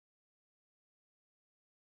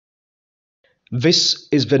This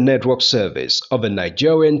is the network service of the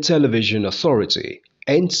Nigerian Television Authority,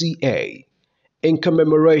 NTA, in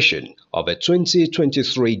commemoration of the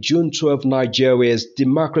 2023 June 12 Nigeria's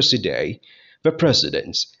Democracy Day. The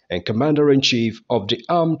President and Commander-in-Chief of the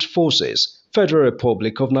Armed Forces, Federal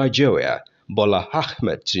Republic of Nigeria, Bola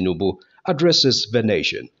Ahmed Tinubu, addresses the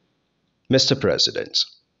nation. Mr. President.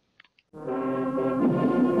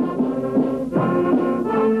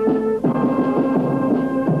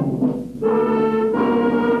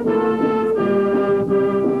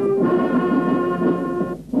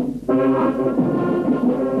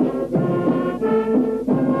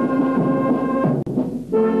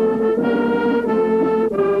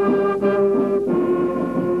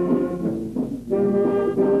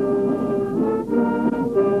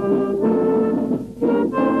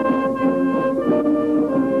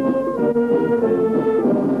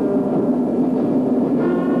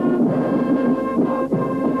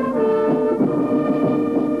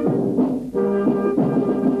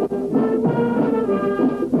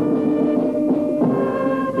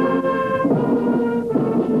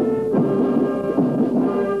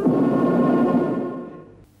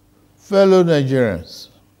 Fellow Nigerians,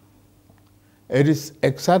 it is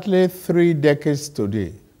exactly 3 decades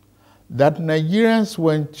today that Nigerians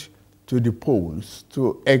went to the polls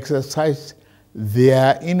to exercise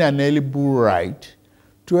their inalienable right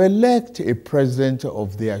to elect a president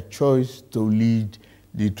of their choice to lead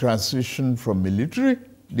the transition from military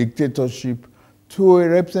dictatorship to a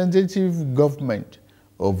representative government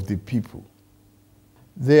of the people.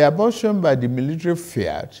 The abortion by the military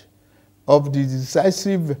fiat of the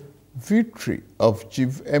decisive victory of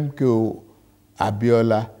Chief MKO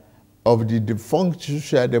Abiola of the defunct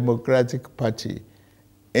Social Democratic Party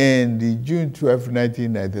in the June 12,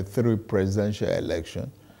 1993 presidential election,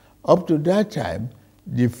 up to that time,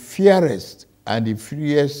 the fairest and the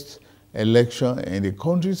freest election in the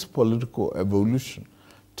country's political evolution,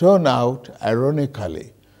 turned out,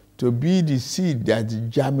 ironically, to be the seed that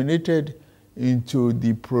germinated into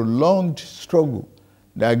the prolonged struggle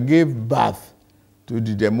that gave birth to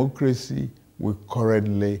the democracy we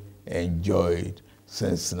currently enjoyed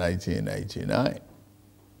since 1999.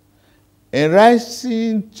 In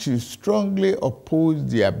rising to strongly oppose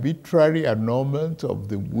the arbitrary annulment of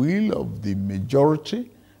the will of the majority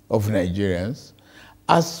of Nigerians,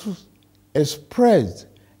 as expressed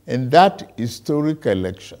in that historic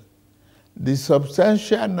election, the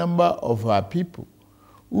substantial number of our people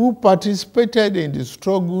who participated in the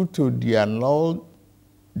struggle to annul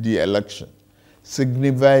the election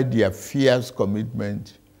signified their fierce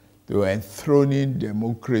commitment to enthroning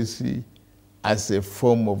democracy as a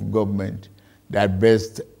form of government that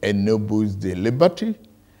best ennobles the liberty,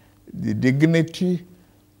 the dignity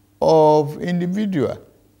of individual,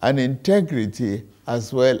 and integrity,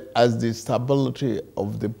 as well as the stability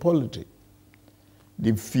of the polity.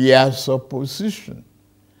 The fierce opposition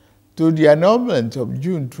to the annulment of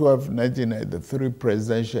June 12, 1993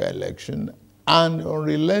 presidential election and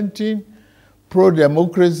unrelenting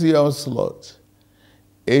pro-democracy onslaught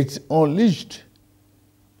it unleashed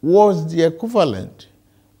was the equivalent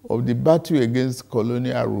of the battle against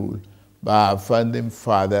colonial rule by our founding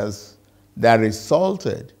fathers that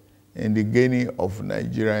resulted in the gaining of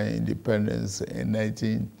Nigerian independence in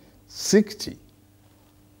 1960.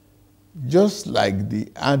 Just like the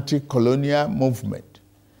anti-colonial movement,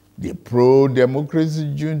 the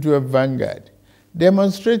pro-democracy June 12 vanguard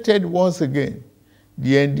demonstrated once again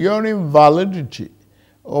the enduring validity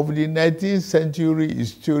of the 19th century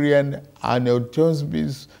historian Arnold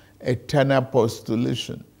Toynbee's eternal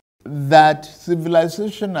postulation that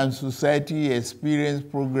civilization and society experience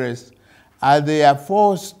progress as they are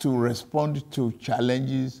forced to respond to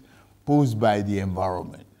challenges posed by the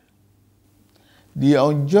environment. The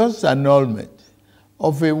unjust annulment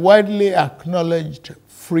of a widely acknowledged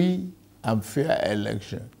free and fair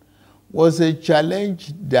election was a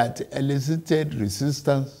challenge that elicited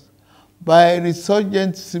resistance by a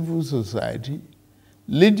resurgent civil society,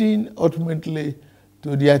 leading ultimately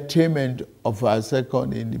to the attainment of our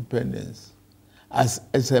second independence, as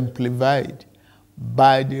exemplified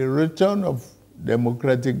by the return of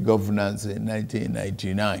democratic governance in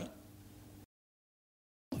 1999.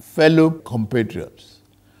 Fellow compatriots,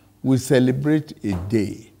 we celebrate a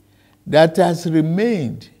day that has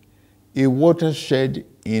remained a watershed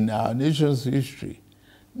in our nation's history,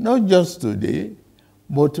 not just today,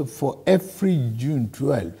 but for every June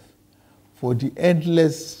 12, for the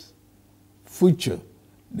endless future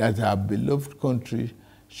that our beloved country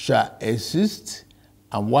shall exist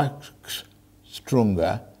and work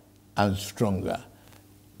stronger and stronger.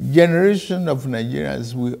 Generation of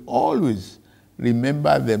Nigerians will always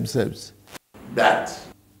remember themselves that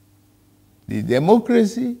the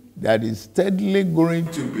democracy that is steadily going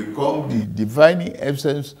to become the defining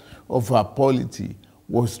essence of our polity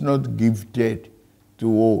was not gifted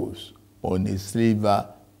to us on a silver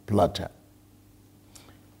platter.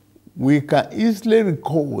 We can easily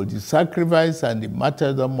recall the sacrifice and the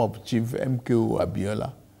martyrdom of Chief MKO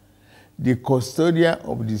Abiola, the custodian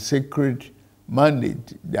of the sacred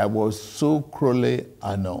mandate that was so cruelly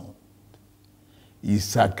annulled. He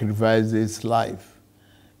sacrificed his life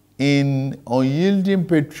in unyielding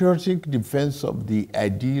patriotic defense of the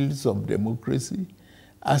ideals of democracy,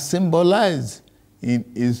 as symbolized in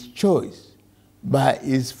his choice by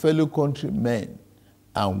his fellow countrymen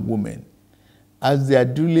and women as their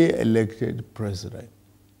duly elected president.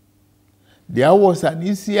 There was an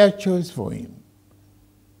easier choice for him.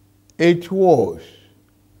 It was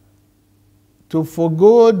to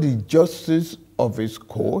forgo the justice of his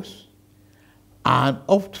cause and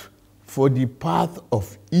opt for the path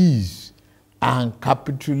of ease and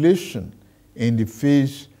capitulation in the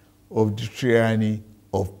face of the tyranny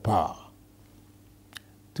of power.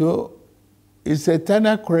 To his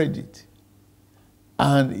eternal credit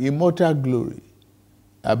and immortal glory,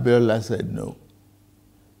 Abiola said no.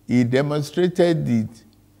 He demonstrated the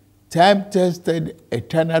time-tested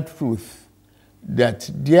eternal truth that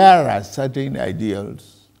there are certain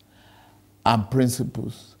ideals and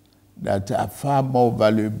principles that are far more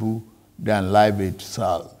valuable than life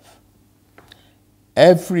itself.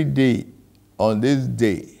 Every day on this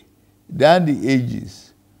day, down the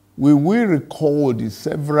ages, we will recall the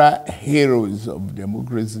several heroes of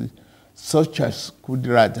democracy, such as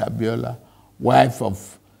Kudirat Abiola, wife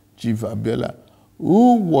of Chief Abiola,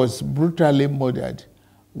 who was brutally murdered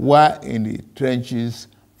while in the trenches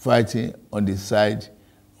fighting on the side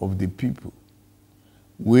of the people.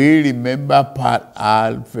 We remember Pat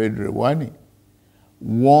Alfred Rewani,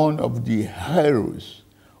 one of the heroes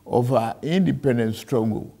of our independence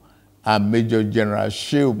struggle, and Major General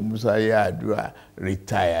Shehu Musa Yar'Adua,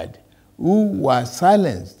 retired, who was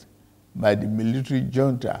silenced by the military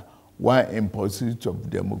junta while in pursuit of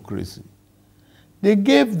democracy. They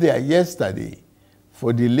gave their yesterday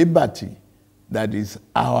for the liberty that is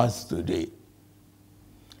ours today.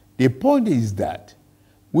 The point is that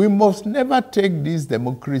we must never take this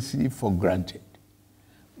democracy for granted.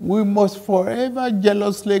 We must forever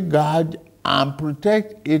jealously guard and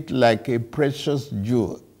protect it like a precious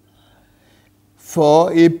jewel.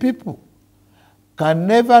 For a people can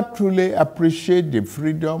never truly appreciate the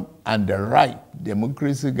freedom and the right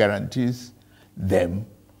democracy guarantees them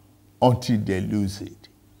until they lose it.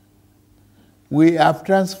 We have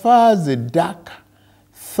transferred the dark,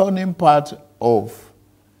 thorny part of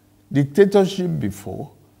dictatorship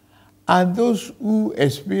before, and those who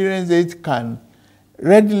experience it can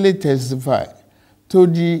readily testify to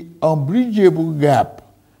the unbridgeable gap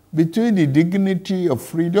between the dignity of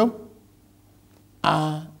freedom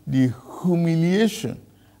and the humiliation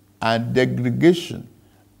and degradation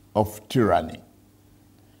of tyranny.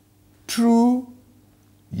 True,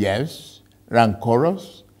 yes,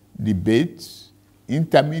 rancorous debates,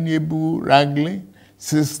 interminable wrangling,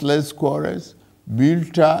 ceaseless quarrels,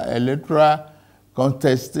 bitter electoral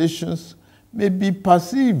contestations may be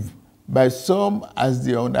perceived by some as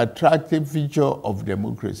the unattractive feature of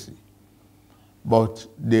democracy, but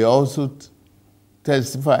they also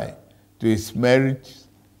testify to its merits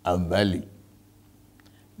and value.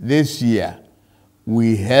 This year,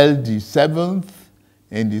 we held the 7th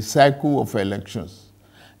in the cycle of elections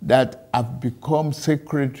that have become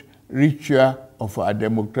sacred ritual of our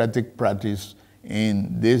democratic practice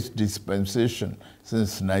in this dispensation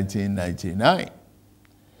since 1999.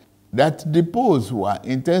 That the polls were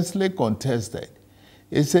intensely contested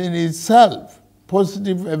is in itself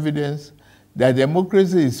positive evidence that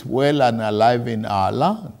democracy is well and alive in our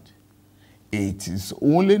land. It is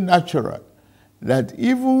only natural that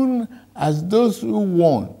even as those who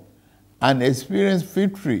won and experienced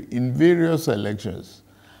victory in various elections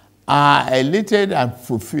are elated and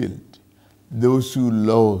fulfilled, those who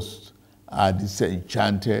lost are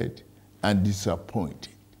disenchanted and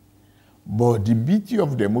disappointed. But the beauty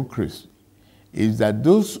of democracy is that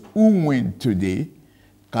those who win today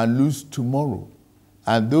can lose tomorrow,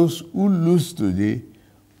 and those who lose today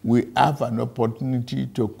will have an opportunity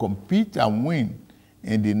to compete and win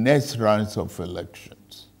in the next rounds of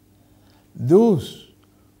elections. Those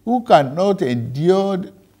who cannot endure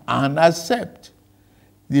and accept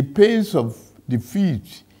the pains of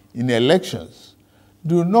defeat in elections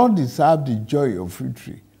do not deserve the joy of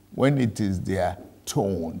victory when it is their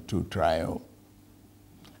turn to triumph.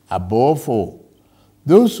 Above all,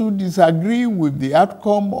 those who disagree with the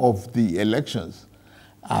outcome of the elections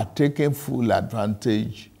are taking full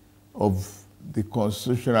advantage of the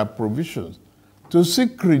constitutional provisions to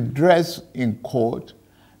seek redress in court.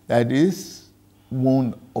 That is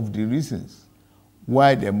one of the reasons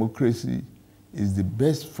why democracy is the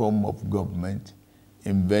best form of government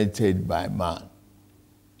invented by man.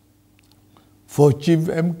 For Chief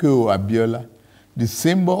MKO Abiola, the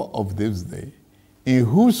symbol of this day, in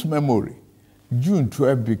whose memory June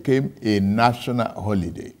 12 became a national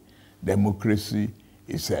holiday, democracy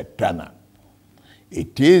is eternal.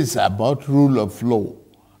 It is about rule of law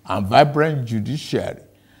and vibrant judiciary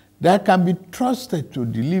that can be trusted to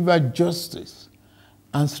deliver justice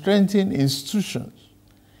and strengthen institutions.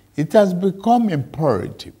 It has become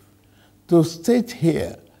imperative to state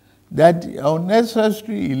here that the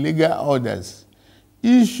unnecessary illegal orders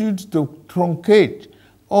issued to truncate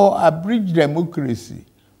or abridge democracy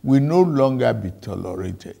will no longer be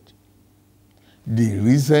tolerated. The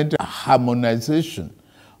recent harmonization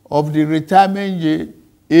of the retirement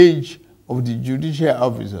age of the judicial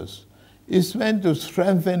officers is meant to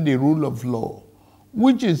strengthen the rule of law,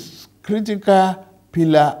 which is a critical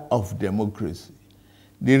pillar of democracy.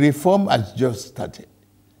 The reform has just started.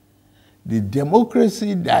 The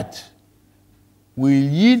democracy that will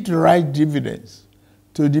yield right dividends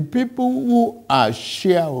to the people who are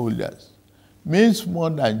shareholders means more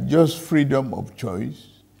than just freedom of choice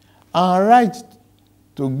and right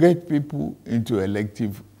to get people into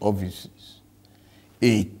elective offices.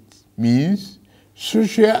 It means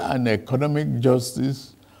social and economic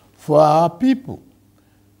justice for our people.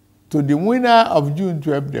 To the winner of June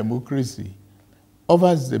 12 democracy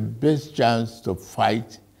offers the best chance to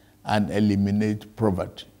fight and eliminate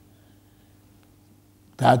poverty.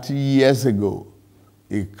 30 years ago,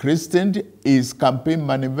 he christened his campaign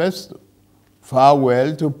manifesto,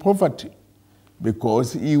 Farewell to Poverty,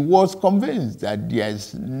 because he was convinced that there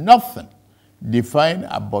is nothing defined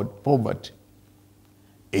about poverty.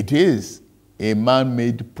 It is a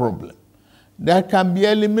man-made problem that can be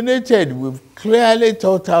eliminated with clearly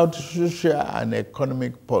thought out social and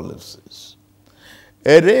economic policies.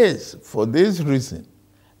 It is for this reason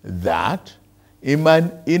that in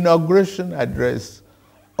my inauguration address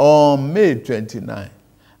on May 29,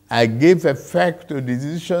 I gave effect to the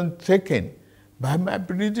decision taken by my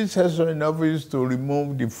predecessor in office to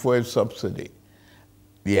remove the fuel subsidy,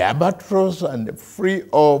 the albatross, and free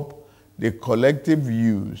up the collective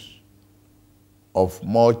use of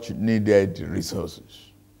much needed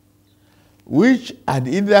resources, which had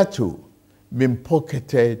hitherto been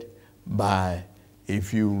pocketed by a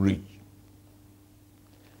few rich.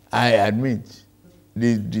 I admit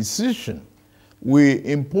the decision will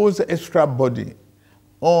impose extra burden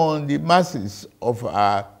on the masses of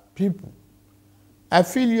our people. I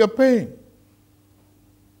feel your pain.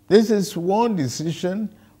 This is one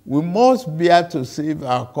decision we must bear to save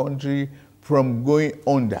our country from going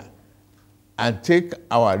under and take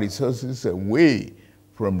our resources away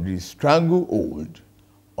from the stranglehold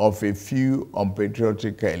of a few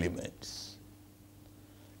unpatriotic elements.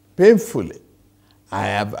 Painfully, I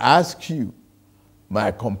have asked you,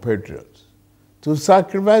 my compatriots, to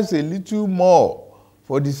sacrifice a little more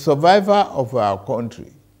for the survival of our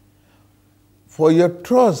country. For your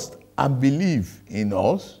trust and belief in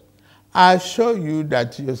us, I assure you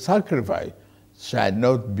that your sacrifice shall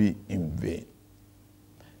not be in vain.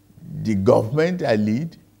 The government I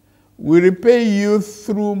lead will repay you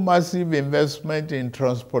through massive investment in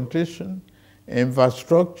transportation,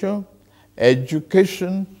 infrastructure,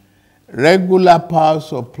 education, regular power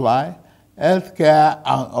supply, healthcare,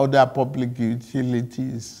 and other public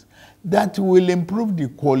utilities that will improve the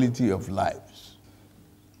quality of lives.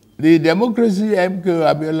 The democracy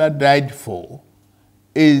MKO Abiola died for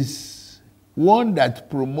is one that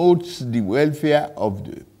promotes the welfare of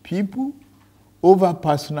the people over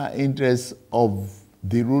personal interests of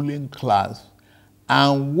the ruling class,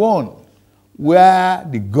 and one where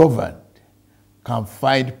the governed can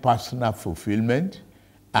find personal fulfillment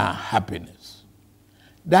and happiness.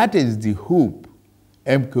 That is the hope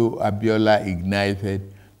MKO Abiola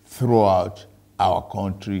ignited throughout our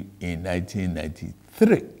country in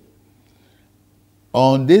 1993.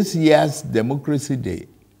 On this year's Democracy Day,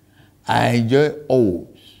 I enjoy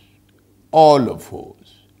all of us,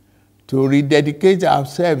 to rededicate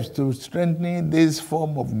ourselves to strengthening this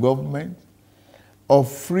form of government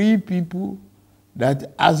of free people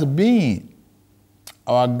that has been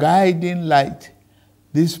our guiding light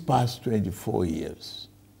these past 24 years.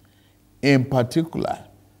 In particular,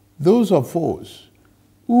 those of us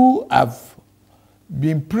who have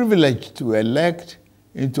been privileged to elect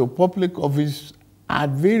into public office at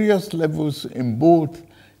various levels in both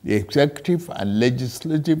the executive and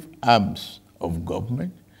legislative arms of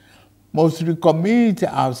government, must recommit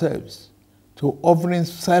ourselves to offering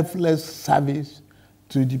selfless service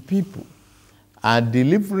to the people and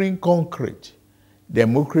delivering concrete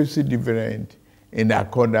democracy dividend in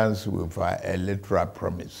accordance with our electoral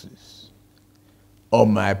promises.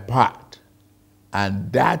 On my part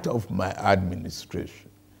and that of my administration,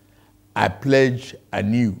 I pledge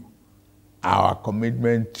anew our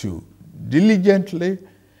commitment to diligently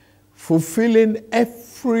fulfilling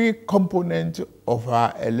every component of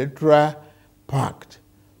our electoral pact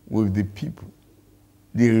with the people,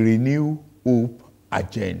 the Renew Hope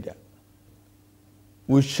agenda.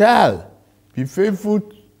 We shall be faithful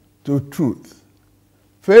to truth,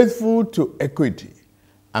 faithful to equity,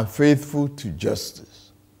 and faithful to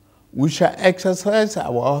justice. We shall exercise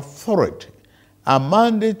our authority and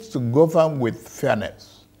mandate to govern with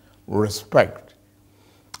fairness, respect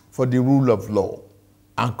for the rule of law,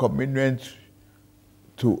 and commitment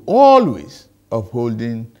to always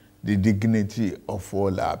upholding the dignity of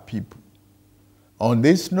all our people. On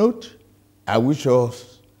this note, I wish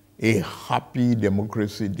us a happy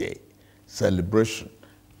Democracy Day celebration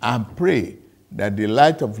and pray that the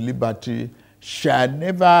light of liberty shall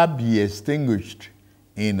never be extinguished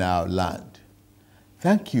in our land.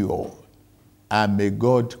 Thank you all, and may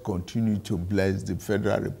God continue to bless the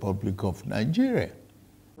Federal Republic of Nigeria.